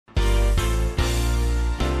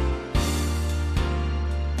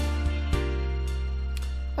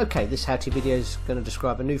Okay, this how-to video is going to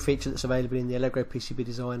describe a new feature that's available in the Allegro PCB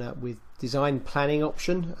Designer with design planning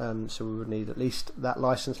option. So we would need at least that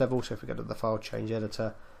license level. So if we go to the file change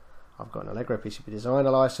editor, I've got an Allegro PCB Designer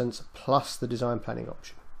license plus the design planning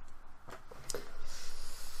option.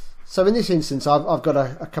 So in this instance, I've got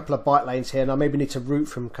a couple of byte lanes here, and I maybe need to route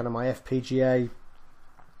from kind of my FPGA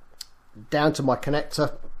down to my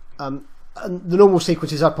connector. And the normal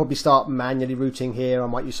sequence is I'd probably start manually routing here. I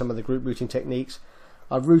might use some of the group routing techniques.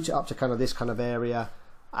 I'd route it up to kind of this kind of area,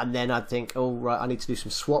 and then I'd think, oh right, I need to do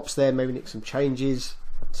some swaps there, maybe make some changes.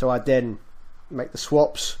 So I'd then make the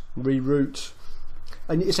swaps, reroute,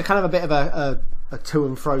 and it's a kind of a bit of a to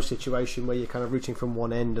and fro situation where you're kind of routing from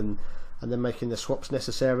one end and then making the swaps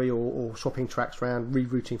necessary, or swapping tracks around,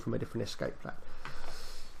 rerouting from a different escape plan.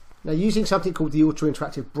 Now, using something called the Auto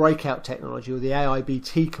Interactive Breakout technology, or the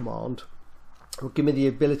AIBT command, will give me the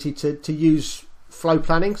ability to use flow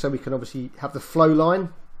planning. So we can obviously have the flow line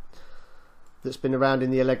that's been around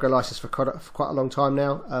in the Allegro license for quite a long time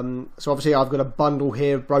now. So obviously I've got a bundle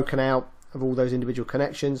here broken out of all those individual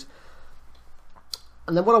connections.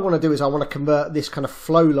 And then what I want to do is I want to convert this kind of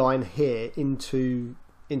flow line here into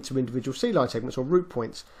individual C-line segments or route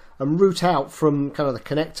points, and route out from kind of the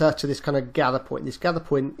connector to this kind of gather point. This gather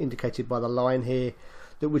point indicated by the line here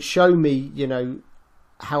that would show me, you know,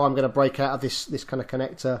 how I'm going to break out of this kind of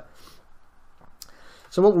connector.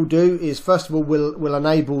 So what we'll do is, first of all, we'll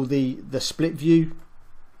enable the split view,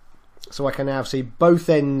 so I can now see both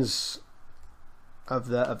ends of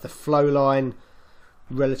the flow line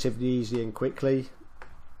relatively easily and quickly.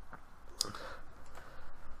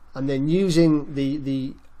 And then using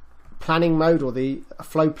the planning mode, or the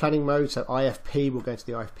flow planning mode, so IFP, we'll go into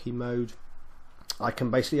the IFP mode. I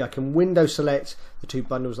can window select the two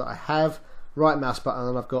bundles that I have, right mouse button,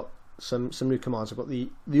 and I've got some new commands. I've got the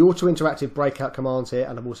auto interactive breakout commands here,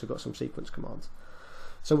 and I've also got some sequence commands.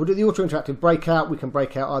 So we'll do the auto interactive breakout. We can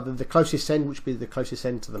break out either the closest end, which would be the closest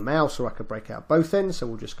end to the mouse, or I could break out both ends. So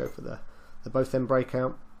we'll just go for the both end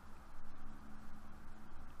breakout.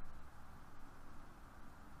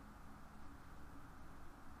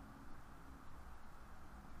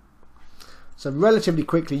 So relatively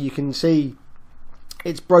quickly you can see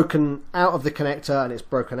it's broken out of the connector and it's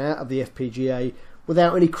broken out of the FPGA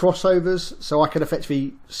without any crossovers. So I could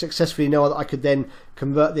effectively successfully know that I could then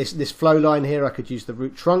convert this flow line here. I could use the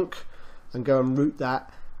route trunk and go and route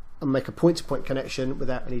that and make a point-to-point connection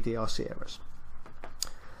without any DRC errors.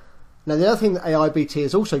 Now, the other thing that AIBT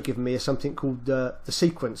has also given me is something called the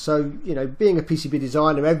sequence. So, you know, being a PCB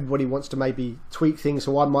designer, everybody wants to maybe tweak things.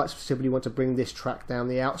 So I might specifically want to bring this track down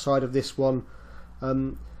the outside of this one.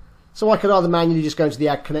 So I could either manually just go into the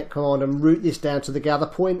add connect command and route this down to the gather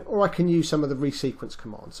point, or I can use some of the resequence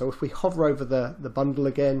commands. So if we hover over the bundle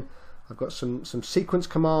again, I've got some sequence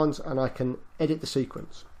commands, and I can edit the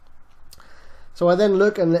sequence. So I then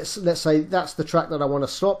look, and let's say that's the track that I want to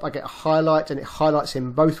swap. I get a highlight, and it highlights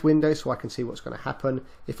in both windows so I can see what's going to happen.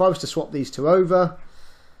 If I was to swap these two over,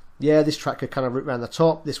 yeah, this track could kind of route around the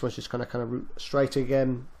top. This one's just going to kind of route straight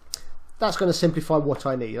again. That's going to simplify what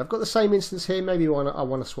I need. I've got the same instance here. Maybe I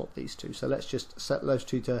want to swap these two. So let's just set those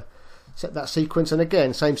two to set that sequence. And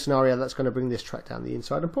again, same scenario. That's going to bring this track down the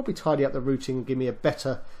inside and probably tidy up the routing and give me a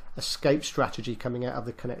better escape strategy coming out of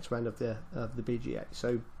the connector end of the BGA.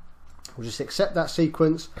 So we'll just accept that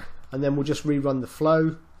sequence, and then we'll just rerun the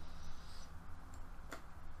flow.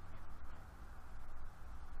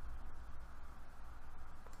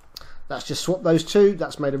 That's just swapped those two.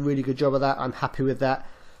 That's made a really good job of that. I'm happy with that.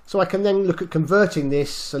 So I can then look at converting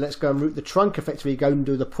this. So let's go and route the trunk, effectively go and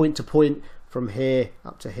do the point-to-point from here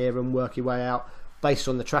up to here and work your way out based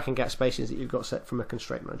on the tracking gap spacings that you've got set from a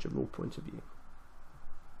constraint manager rule point of view.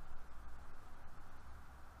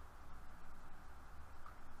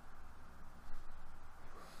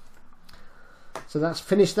 So that's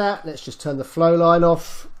finished that. Let's just turn the flow line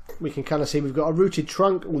off. We can kind of see we've got a routed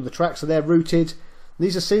trunk. All the tracks are there routed.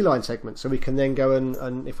 These are C-line segments, so we can then go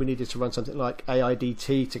and if we needed to run something like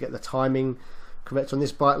AIDT to get the timing correct on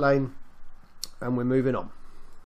this byte lane, and we're moving on.